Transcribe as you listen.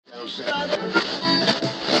Every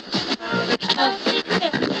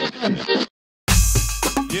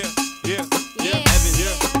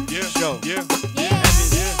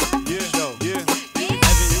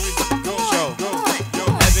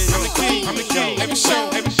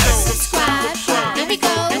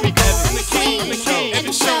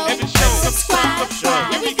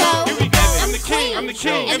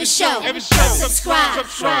show, subscribe.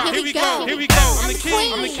 Here we go. I'm the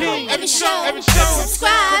king. Every show,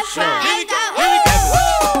 subscribe. Here we go.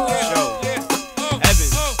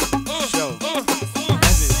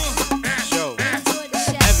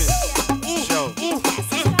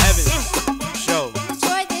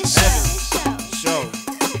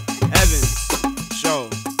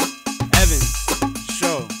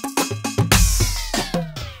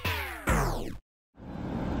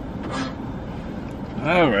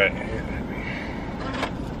 All right.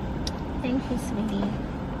 Thank you, sweetie.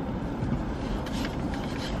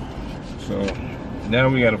 So now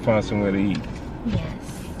we gotta find somewhere to eat. Yes.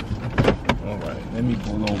 All right. Let me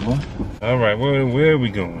pull over. All right. Where are we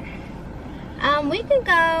going? We can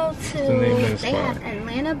go to. They have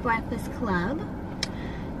Atlanta Breakfast Club.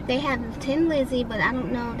 They have Tin Lizzie, but I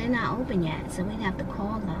don't know. They're not open yet, so we'd have to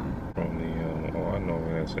call them. From the oh, I know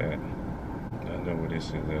where that's at. I know where this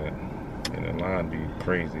is at. And the line be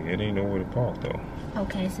crazy. It ain't nowhere to park though.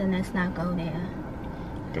 Okay, so let's not go there.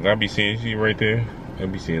 Cause I be seeing, see right there, I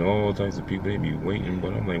be seeing all types of people. They be waiting,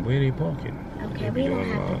 but I'm like, where they parking? Okay, we don't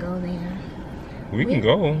have to go there. We can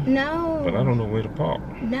go. No. But I don't know where to park.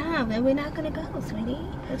 No, then we're not gonna go, sweetie.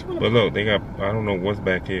 But look, they got, I don't know what's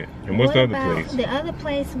back here. And what's the other place? The other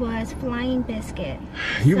place was Flying Biscuit.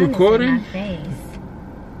 You recording? In my face.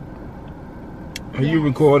 Are you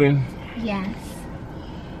recording? Yes.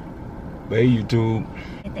 Hey, YouTube.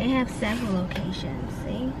 They have several locations,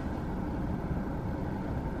 see?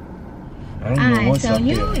 I don't know what's up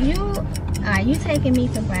there. Alright, you taking me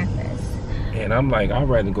for breakfast. And I'm like, I'd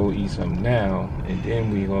rather go eat something now, and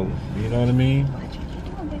then we go, you know what I mean? What you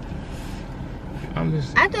doing? I'm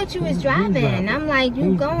just... I thought you was driving. I'm like,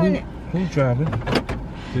 you going... Who's driving?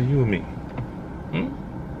 To you and me.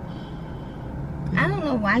 I don't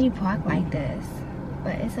know why you park like this,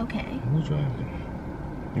 but it's okay. Who's driving?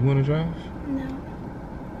 You want to drive? No.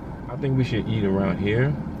 I think we should eat around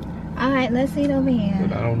here. Alright, let's eat over here.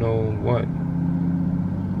 But I don't know what.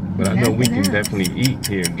 But I know we can definitely eat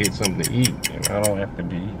here, get something to eat. And I don't have to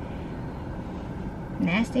be...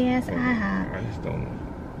 Nasty ass IHOP. I just don't...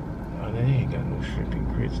 Oh, they ain't got no shrimp and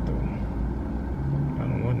grits though. I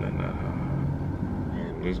don't want nothing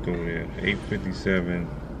IHOP. Let's go there. 857.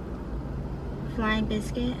 Flying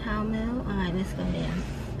Biscuit, how mill? Alright, let's go there.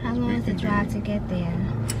 How long is the drive to get there?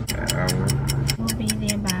 An hour. We'll be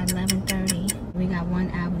there by 11:30. We got 1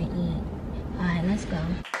 hour to eat. Alright, let's go.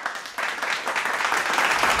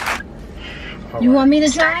 You want me to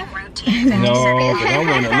drive? No, but I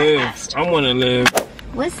want to live. I want to live.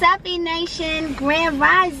 What's up, E-Nation? Grand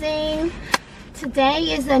Rising.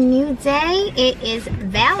 Today is a new day. It is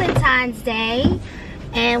Valentine's Day.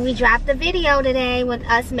 And we dropped the video today with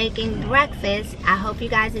us making breakfast. I hope you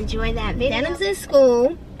guys enjoy that video. Denim's in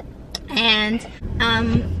school. And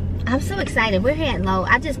I'm so excited. We're here at Lowe's.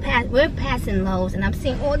 We're passing Lowe's and I'm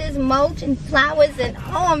seeing all this mulch and flowers and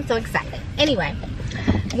oh, I'm so excited. Anyway,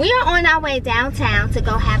 we are on our way downtown to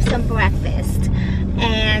go have some breakfast.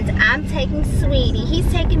 And I'm taking Sweetie. He's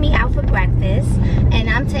taking me out for breakfast. And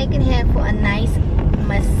I'm taking him for a nice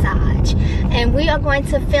massage. And we are going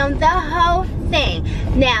to film the whole thing.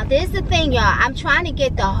 Now, this is the thing, y'all. I'm trying to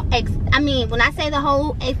get when I say the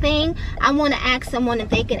whole thing, I want to ask someone if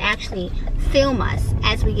they can actually film us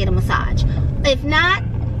as we get a massage. If not,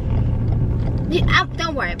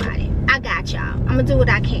 don't worry about it. I got y'all. I'm going to do what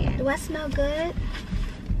I can. Do I smell good?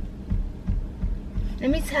 Let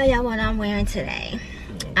me tell y'all what I'm wearing today.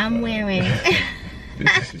 I'm wearing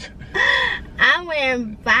I'm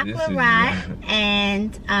wearing Bullavard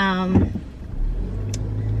and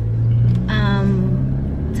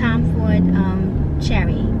Tom Ford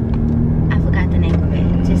Cherry. I forgot the name of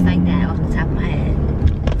it, just like that off the top of my head.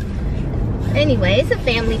 Anyway, it's a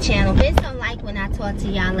family channel. Vince don't like when I talk to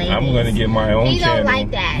y'all ladies. I'm gonna get my own channel. He don't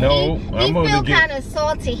like that. No, he feel kind of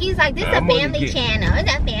salty. He's like, this is a family channel.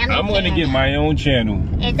 It's a family channel. I'm gonna get my own channel.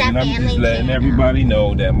 It's a family channel. I'm just letting everybody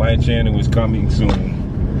know that my channel is coming soon.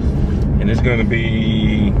 And it's gonna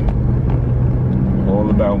be all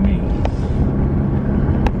about me.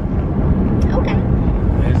 Okay.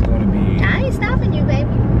 It's gonna be... I ain't stopping you, baby.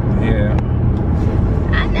 Yeah.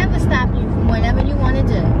 I never stop you from whatever you want to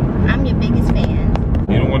do. I'm your biggest fan.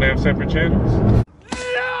 You don't want to have separate channels? No!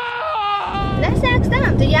 Let's ask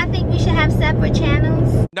them. Do y'all think we should have separate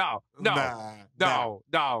channels? No.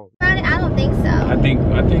 out. I don't think so. I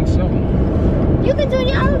think so. You can do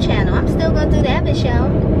your own channel. I'm still gonna do the Evan Show.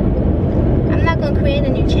 I'm not gonna create a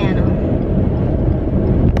new channel.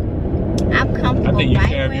 I'm comfortable. I think you right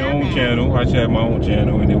should have where your I'm own at. channel. I should have my own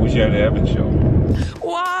channel, and then we should have the Evan Show.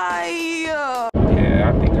 Why? Yeah,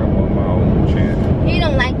 I think I'm on my own channel. You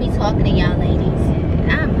don't like me talking to y'all ladies.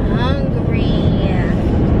 I'm hungry.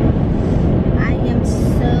 I am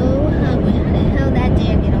so hungry. How the hell that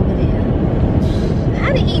dare get over there?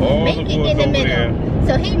 How did he All make the it doors in the over middle? there.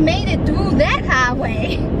 So he made it through that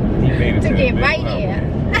highway He made it to the get middle right highway. here.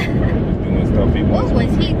 Doing stuff he What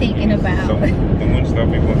wasn't was he thinking about? Doing stuff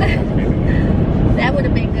he wasn't supposed to be doing. That would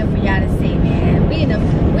have been good for y'all to see, man. We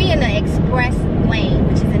in the express lane,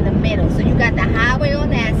 which is in the middle. So you got the highway on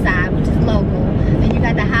that side, which is local. Then you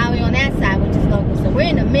got the highway on that side, which is local. So we're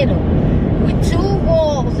in the middle with two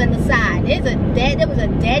walls on the side. There was a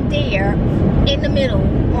dead deer in the middle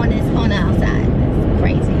on the outside. It's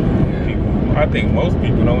crazy. I think most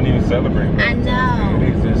people don't even celebrate. I know.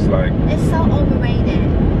 It's just like, It's so overrated.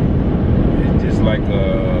 it's just like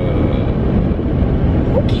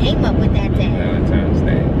Who came up with that day? Valentine's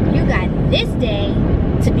Day. You got this day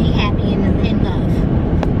to be happy and in love.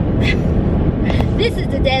 This is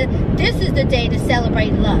the day. This is the day to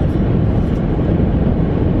celebrate love.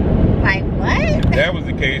 Like what? If that was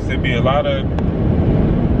the case, there'd be a lot of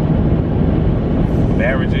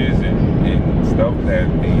marriages and stuff that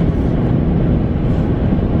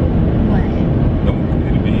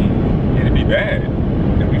it'd be bad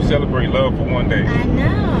if we celebrate love for one day. I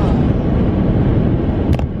know.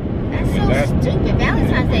 That's so stupid.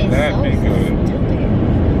 Valentine's Day is so stupid.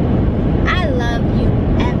 I love you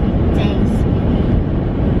every day, sweetie.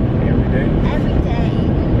 Every day? Every day.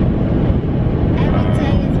 Every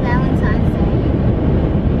day is Valentine's Day.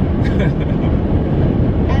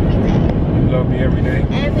 Every day. You love me every day?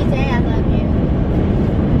 Every day I love you.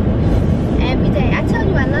 Every day. I tell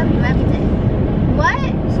you I love you every day. What?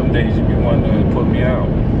 Some days you be wanting to put me out.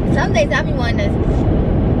 Some days I be wanting to.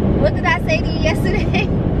 What did I say to you yesterday?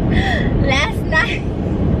 Last night.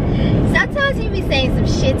 Sometimes he be saying some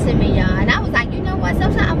shit to me, y'all. And I was like, you know what?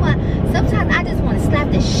 Sometimes I just want to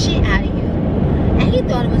slap the shit out of you. And he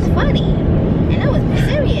thought it was funny. And I was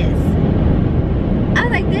serious. I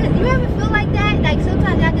was like, this. You ever feel like that? Like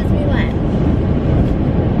sometimes I just be like.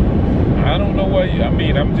 I don't know what you, I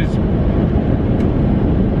mean, I'm just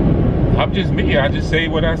me. I just say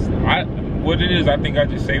what what it is. I think I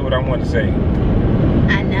just say what I want to say.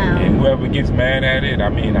 I know. And whoever gets mad at it, I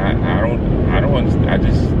mean, I don't understand. I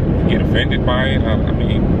just get offended by it. I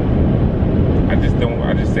mean, I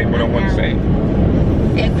just say what I want to say.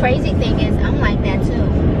 The crazy thing is, I'm like that too.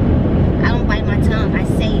 I don't bite my tongue. I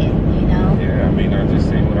say it, you know. Yeah, I mean, I just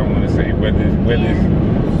say what I want to say. Whether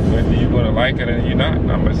you're gonna like it or you're not, I'm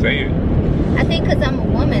gonna say it. I think because I'm a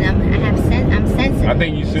woman, I'm sensitive. I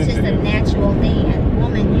think you're sensitive. It's just a natural thing. And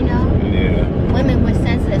woman, you know. Yeah. Women were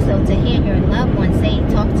sensitive, so to hear your loved one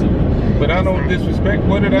talk to you. But I don't disrespect.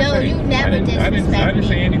 What did I say? No, you never disrespect I didn't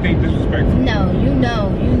say anything disrespectful. No, you know,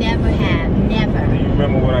 you never have, never. Do you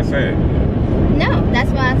remember what I said? No,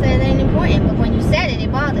 that's why I said it ain't important. But when you said it,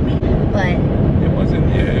 it bothered me. But it wasn't.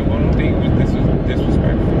 Yeah, I don't think it was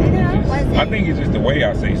disrespectful. No, it wasn't. I think it's just the way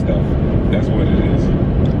I say stuff. That's what it is.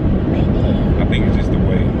 Maybe. I think it's just the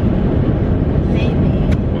way.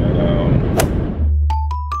 Maybe. But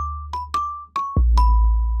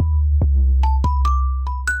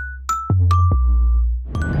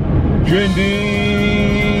trending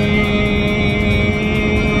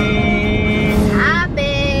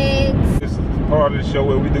Topics. This is part of the show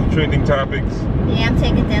where we do trending topics. Yeah, I'm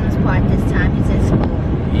taking Dennis' part this time. He's in school.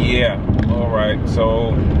 Yeah. All right.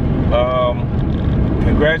 So,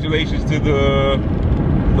 congratulations to the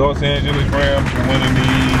Los Angeles Rams for winning the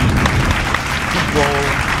Super Bowl.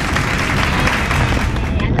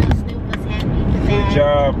 Yeah, I know Snoop was happy for that. Good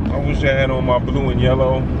job. I wish I had on my blue and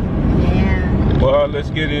yellow. Yeah. Well, let's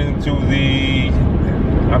get into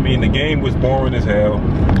I mean, the game was boring as hell.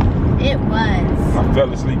 It was. I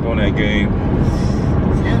fell asleep on that game.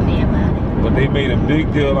 Tell me about it. But they made a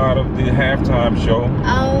big deal out of the halftime show.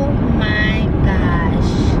 Oh my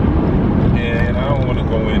gosh. And I don't want to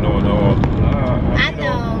go in on all. I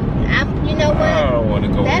know. You know what? I don't want to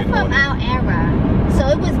go That's in on from it. our era. So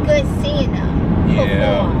it was good seeing them.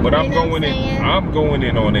 Yeah, perform. but You I'm know what going in. saying? I'm going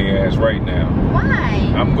in on their ass right now.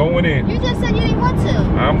 Why? I'm going in. You just said you didn't want to.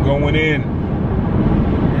 I'm going in.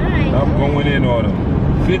 Alright. I'm going in on them.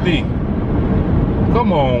 50.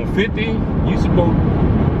 Come on, 50.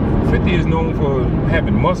 50 is known for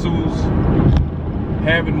having muscles,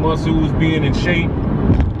 being in shape.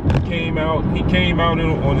 He came out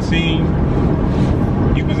on the scene.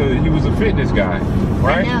 He was a fitness guy.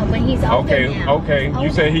 right? No, but he's older now. Okay. Older.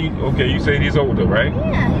 You say you say he's older, right?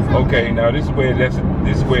 Yeah, he's older. Okay, now this is where that's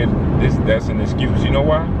an excuse. You know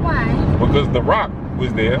why? Why? Because The Rock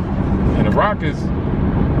was there, and The Rock is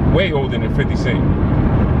way older than 50 Cent,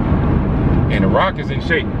 and The Rock is in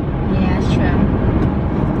shape. Yeah, that's true.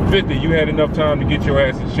 50, you had enough time to get your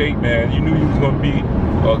ass in shape, man. You knew you was gonna be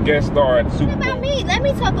a guest star at the Super Bowl. What about me? Let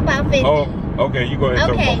me talk about 50. Oh, okay, you go ahead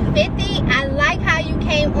and Okay, talk about 50, I like how you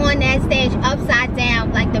came on that stage upside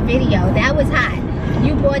down like the video. That was hot.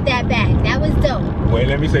 You brought that back. That was dope. Wait,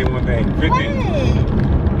 let me say one thing. 50, What?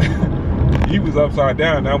 he was upside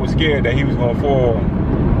down, and I was scared that he was gonna fall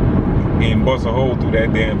and bust a hole through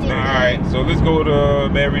that damn thing. Yeah. Alright, so let's go to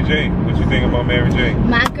Mary J. What you think about Mary J?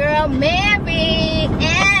 My girl Mary.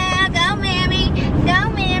 Yeah, go Mary. Go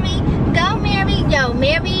Mary. Go Mary. Yo,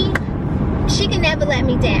 Mary, she can never let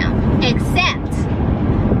me down. Except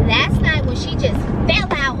last night when she just fell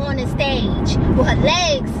out on the stage with her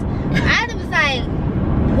legs. I was like,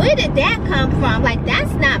 where did that come from? Like,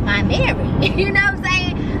 that's not my Mary. You know what I'm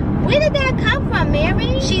saying? Where did that come from,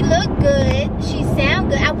 Mary? She looked good. She sound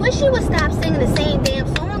good. I wish she would stop singing the same damn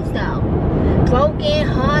songs, though. Broken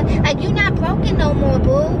heart. Like, you're not broken no more,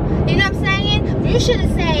 boo. You know what I'm saying? You should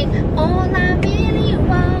have sang, all I really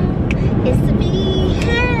want is to be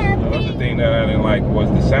happy. The other thing that I didn't like was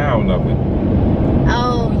the sound of it.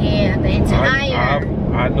 Oh, yeah. The entire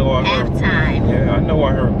I know I heard, halftime. Yeah, I know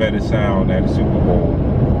I heard better sound at the Super Bowl.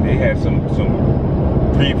 They had some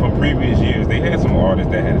from previous years. They had some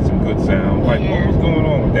artists that had some good sound. Like, Yeah. what was going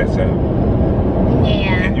on with that sound?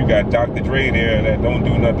 Yeah. And you got Dr. Dre there that don't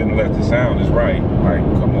do nothing unless the sound is right. Like,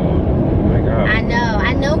 come on. Like, I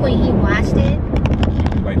know when he watched it.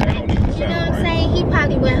 Like, that don't even sound You know what I'm right. saying? He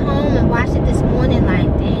probably went home and watched it this morning like,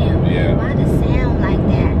 damn, Yeah. why does it sound like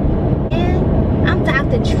that? Yeah, I'm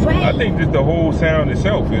Dr. Dre. I think just the whole sound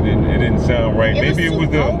itself, it didn't sound right. It Maybe was it was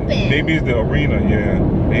too open. maybe it's the arena, yeah.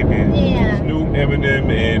 Maybe Yeah. Snoop, Eminem,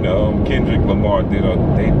 and Kendrick Lamar did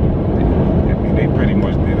they pretty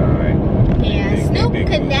much did alright. Yeah, Snoop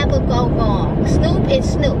could never go wrong. Snoop is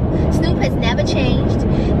Snoop. Snoop has never changed.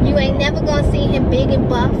 You ain't never gonna see him big and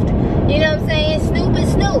buffed. You know what I'm saying? Snoop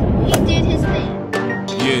is Snoop. He did his thing.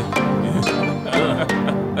 Yeah.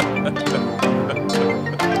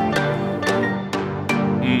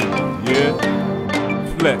 Yeah.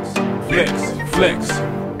 Flex. I'm flexing.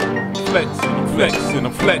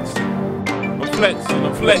 I'm flexing. I'm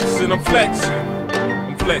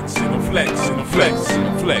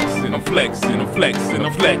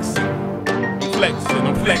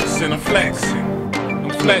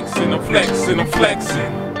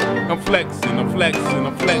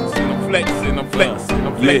flexing.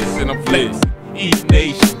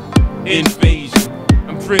 E-Nation, invasion.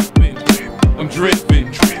 I'm dripping.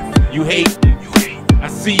 You hating. I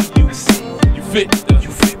see you. You fit the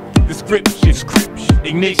description.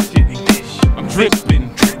 Ignition. I'm dripping.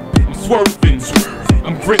 I'm swerving.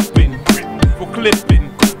 I'm gripping. For clipping.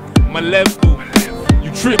 My level.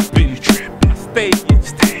 You tripping. I stay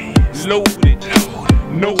loaded.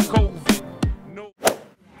 No COVID. No.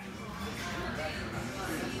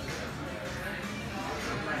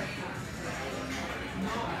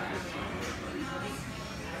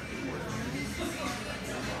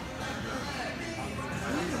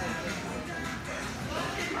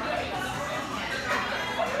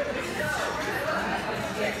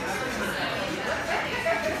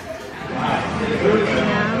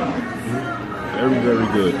 Very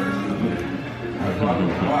good.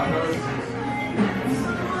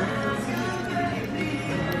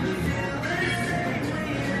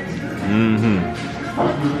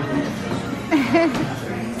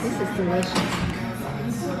 This is delicious.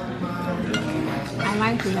 I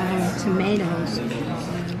like the tomatoes.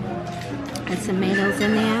 The tomatoes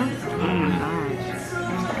in there. Oh my gosh.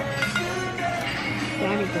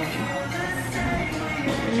 Very good.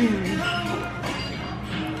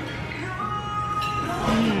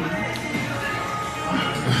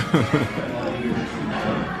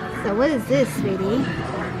 So what is this, sweetie?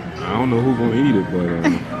 I don't know who's gonna eat it, but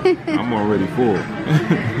I'm already full.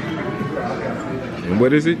 And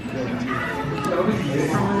what is it?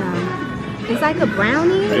 It's like a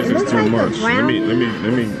brownie. This It is looks too like much. a brownie. Let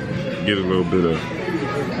me get a little bit of.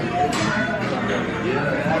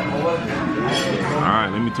 All right,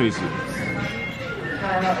 let me taste it.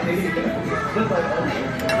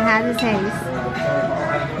 How does it taste?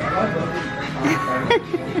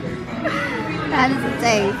 How does it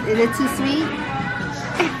taste? Is it too sweet?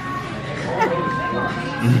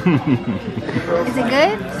 Is it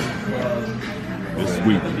good? It's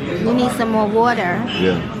sweet. You need some more water.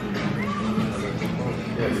 Yeah.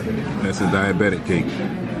 That's a diabetic cake.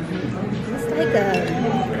 It's like a,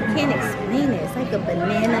 I can't explain it. It's like a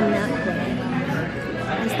banana nut bread.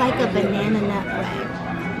 It's like a banana nut bread.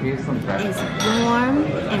 It's warm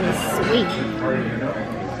and it's sweet.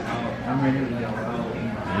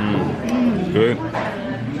 Good.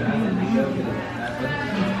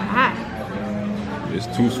 Hot. It's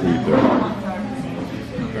too sweet though.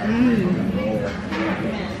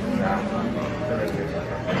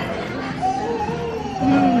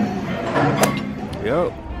 Yep.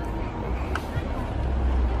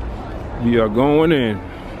 We are going in.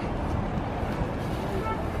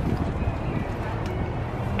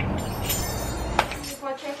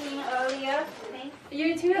 Before checking in earlier.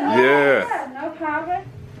 You too? Yeah. No problem.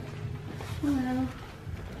 Hello.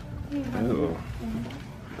 Hello.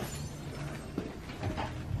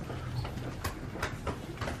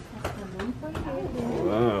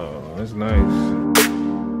 Wow, that's nice.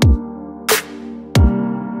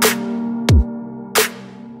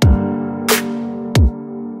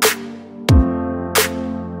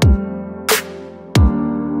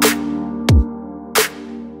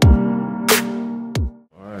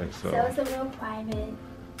 So it's a real private,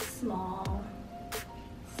 small,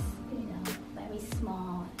 you know, very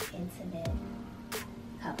small, intimate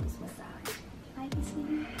couples massage. Like it,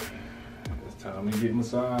 sweetie? It's time to get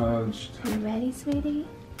massaged. You ready, sweetie?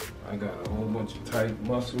 I got a whole bunch of tight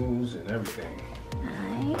muscles and everything.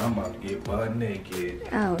 Alright. I'm about to get butt naked.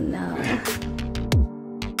 Oh no.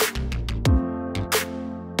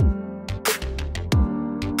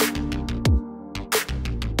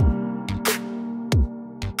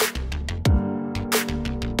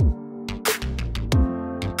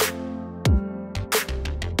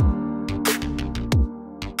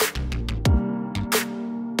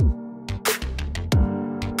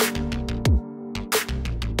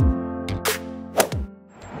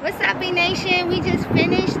 What's up, E-Nation? We just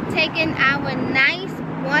finished taking our nice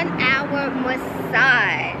 1-hour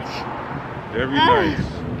massage. Very nice.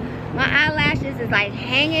 My eyelashes is like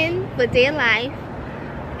hanging for dear life.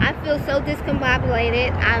 I feel so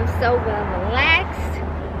discombobulated. I'm so well relaxed.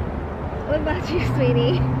 What about you,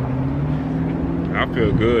 sweetie? I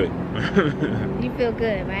feel good. You feel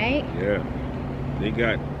good, right? Yeah. They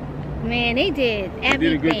got... Man, they did everything,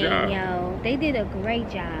 did a good job. yo. They did a great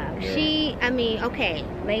job. Yeah. I mean, okay,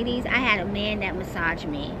 ladies, I had a man that massaged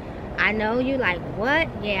me. I know you like, what?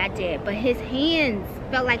 Yeah, I did. But his hands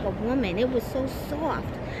felt like a woman. It was so soft.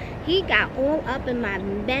 He got all up in my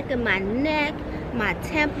back of my neck, my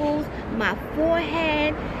temples, my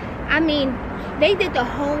forehead. I mean, they did the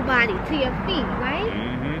whole body to your feet, right?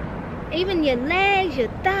 Mm-hmm. Even your legs, your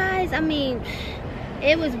thighs. I mean,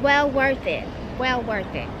 it was well worth it. Well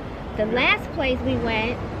worth it. The last place we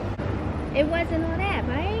went, it wasn't all that,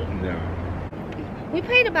 right? No. We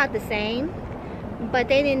paid about the same, but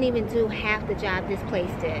they didn't even do half the job this place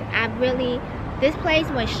did. This place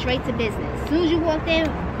went straight to business. As soon as you walked in,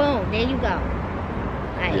 boom, there you go.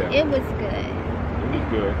 Like, Yeah. It was good. It was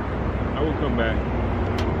good. I will come back.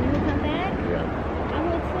 You would come back? Yeah. I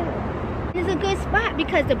would too. It's a good spot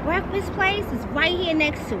because the breakfast place is right here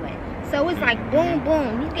next to it. So it's like boom,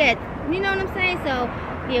 boom. You know what I'm saying? So,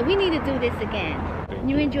 yeah, we need to do this again.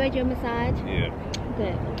 You enjoyed your massage? Yeah.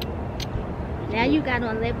 Good. Now you got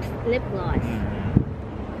on lip gloss.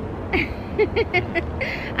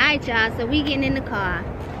 Alright, y'all, so we getting in the car.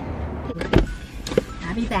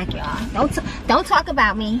 I'll be back, y'all. Don't talk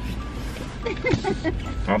about me.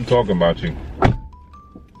 I'm talking about you.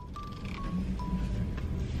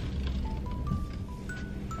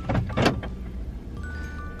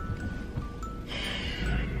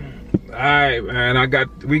 Alright, man,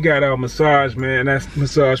 we got our massage, man. That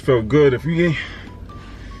massage felt good. If you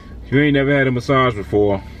ain't never had a massage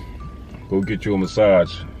before, go get you a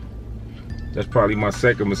massage. That's probably my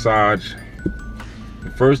second massage.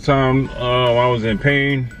 The first time I was in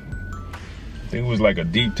pain, I think it was like a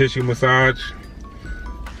deep tissue massage.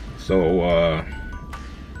 So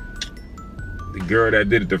the girl that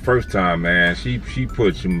did it the first time, man, she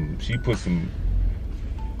put her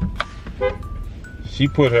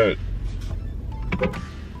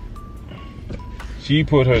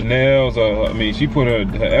nails, she put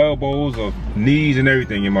her elbows or knees and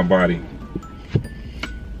everything in my body.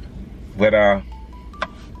 But I'm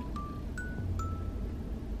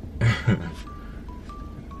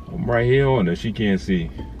right here on her, she can't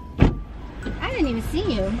see. I didn't even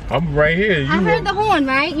see you. I'm right here. I heard the horn,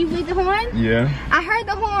 right? You heard the horn? Yeah. I heard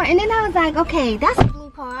the horn, and then I was like, okay, that's a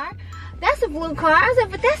blue car. That's a blue car. I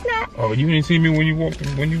said, but that's not. Oh, you didn't see me when you walked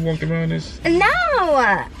around this? No,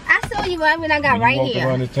 I saw you right when I got right here.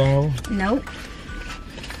 Around the tower? Nope.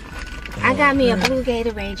 I got me a blue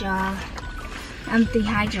Gatorade, y'all. I'm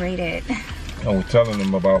dehydrated. I was telling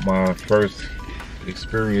them about my first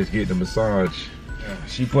experience getting a massage.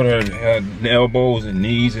 She put her elbows and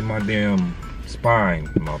knees in my damn spine,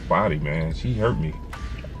 my body, man. She hurt me.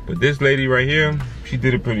 But this lady right here, she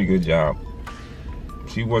did a pretty good job.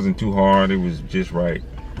 She wasn't too hard, it was just right.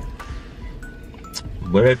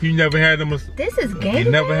 But if you never had a massage, you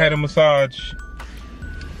never had a massage,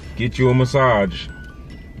 get you a massage,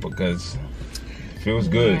 because it feels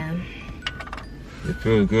good. Yeah. It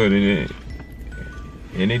feels good,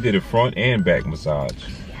 and they did a front and back massage.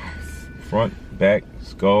 Yes. Front, back,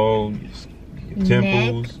 skull,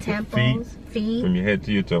 temples, neck, feet, from your head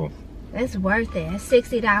to your toe. It's worth it. It's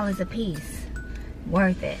 $60 a piece.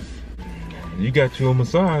 Worth it. You got you a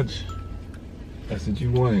massage. That's what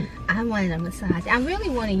you wanted. I wanted a massage. I really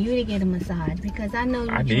wanted you to get a massage because I know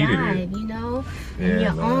you drive, you know? And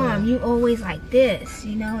your arm, you always like this,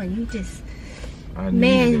 you know? And you just,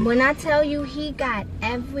 man, when I tell you he got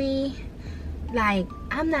every, like,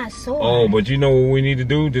 I'm not sore. Oh, but you know what we need to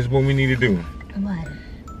do? This is what we need to do. What?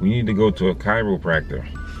 We need to go to a chiropractor.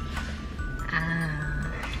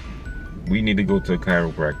 We need to go to a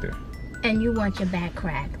chiropractor. And you want your back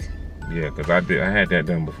cracked? Yeah, because I had that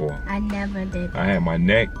done before. I never did that. I had my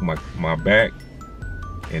neck, my back,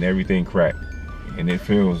 and everything cracked. And it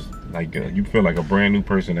feels like you feel like a brand new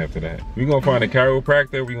person after that. We're gonna find a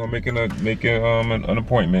chiropractor. We're gonna make an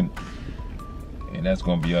appointment, and that's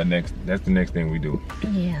gonna be that's the next thing we do.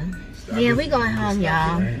 Yeah. Yeah, we going home,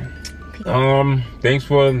 y'all. Thanks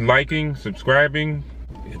for liking, subscribing.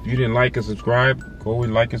 If you didn't like and subscribe, go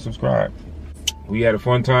and like and subscribe. We had a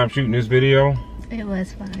fun time shooting this video. It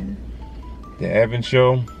was fun. The Evan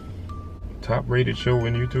Show, top rated show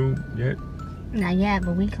in YouTube yet? Not yet,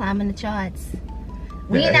 but we climbing the charts.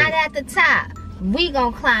 We not at the top. We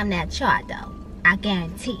gonna climb that chart though. I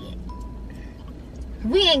guarantee it.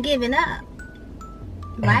 We ain't giving up.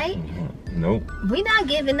 Right? Nope. We not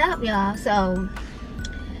giving up, y'all. So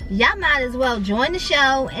y'all might as well join the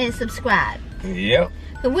show and subscribe. Yep.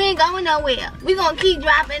 Cause we ain't going nowhere. We gonna keep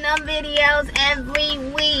dropping them videos every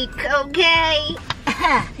week, okay?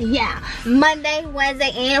 Yeah, Monday,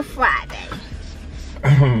 Wednesday, and Friday.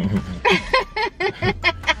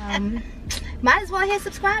 Might as well hit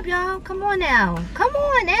subscribe, y'all. Come on now. Come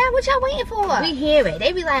on now. What y'all waiting for? We hear it.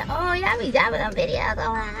 They be like, oh, y'all be dropping them videos.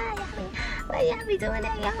 Oh, y'all be doing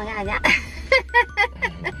that.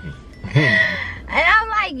 And I'm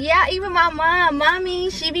like, yeah, even my mommy,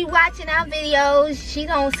 she be watching our videos. She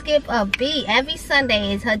don't skip a beat. Every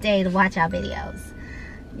Sunday is her day to watch our videos.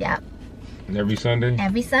 Yep. Every Sunday?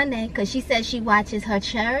 Every Sunday, because she says she watches her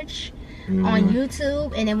church on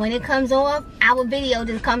YouTube, and then when it comes off, our video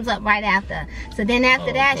just comes up right after. So then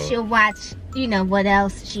after that, she'll watch, you know, what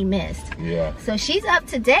else she missed. Yeah. So she's up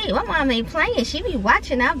to date. My mom ain't playing. She be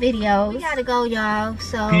watching our videos. We gotta go, y'all.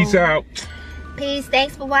 So peace out. Peace.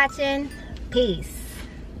 Thanks for watching. Peace.